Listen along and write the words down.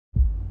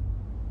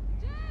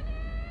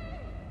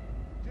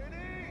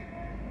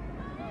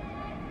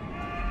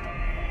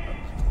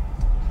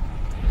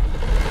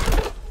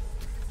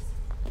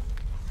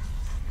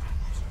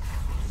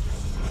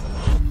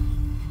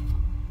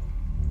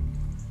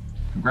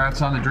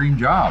Congrats on the dream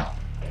job.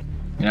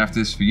 Been after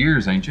this for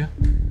years, ain't you?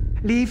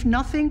 Leave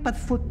nothing but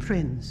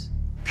footprints.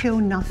 Kill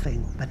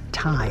nothing but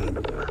time.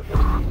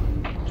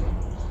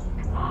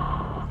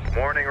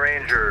 Morning,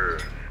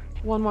 Rangers.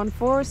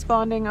 114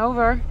 responding,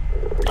 over.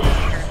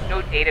 There's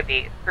no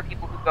database for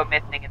people who go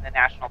missing in the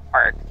national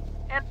park.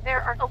 And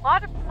there are a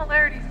lot of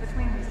similarities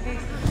between these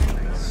cases.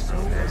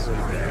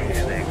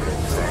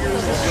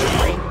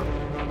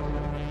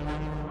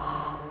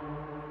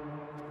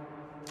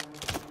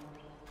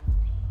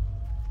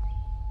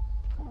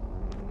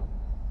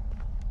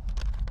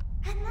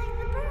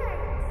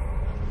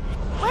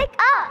 Wake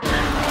up!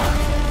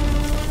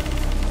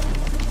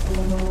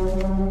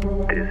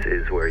 This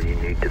is where you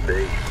need to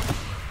be.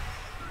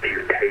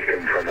 You're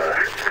taken from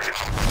us.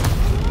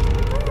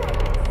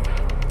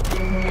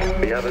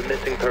 We have a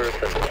missing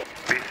person.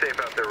 Be safe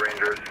out there,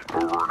 Rangers.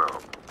 Over and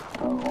out.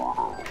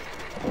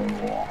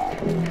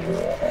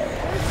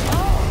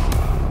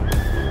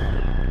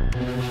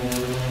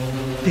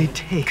 They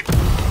take.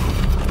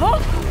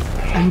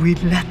 And we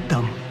let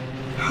them.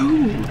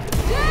 Who?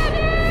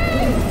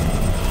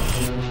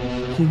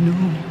 Who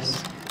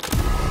knows?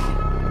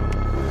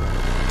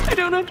 I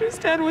don't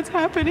understand what's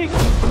happening.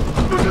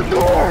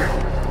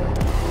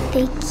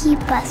 They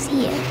keep us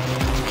here.